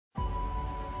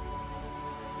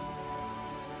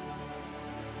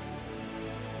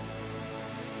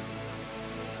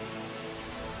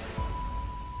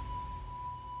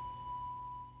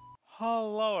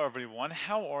Hello everyone,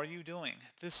 how are you doing?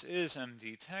 This is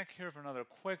MD Tech here for another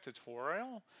quick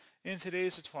tutorial. In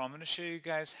today's tutorial, I'm going to show you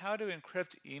guys how to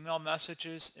encrypt email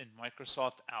messages in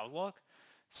Microsoft Outlook.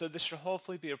 So this should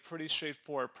hopefully be a pretty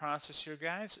straightforward process here,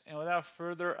 guys. And without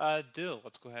further ado,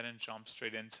 let's go ahead and jump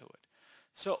straight into it.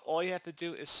 So all you have to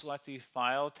do is select the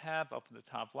File tab up in the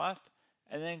top left,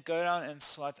 and then go down and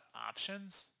select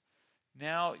Options.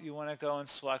 Now you want to go and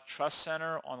select Trust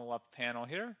Center on the left panel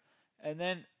here. And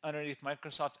then underneath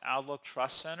Microsoft Outlook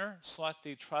Trust Center, select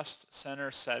the Trust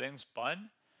Center Settings button.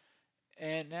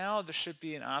 And now there should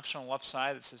be an option on the left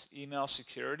side that says Email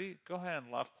Security. Go ahead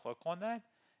and left click on that.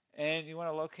 And you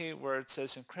want to locate where it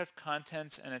says Encrypt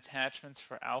Contents and Attachments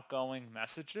for Outgoing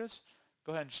Messages.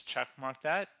 Go ahead and just check mark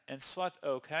that and select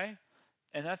OK.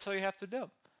 And that's all you have to do.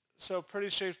 So pretty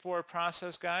straightforward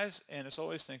process, guys. And as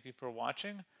always, thank you for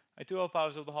watching. I do hope I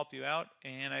was able to help you out,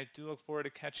 and I do look forward to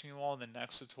catching you all in the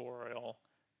next tutorial.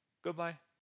 Goodbye.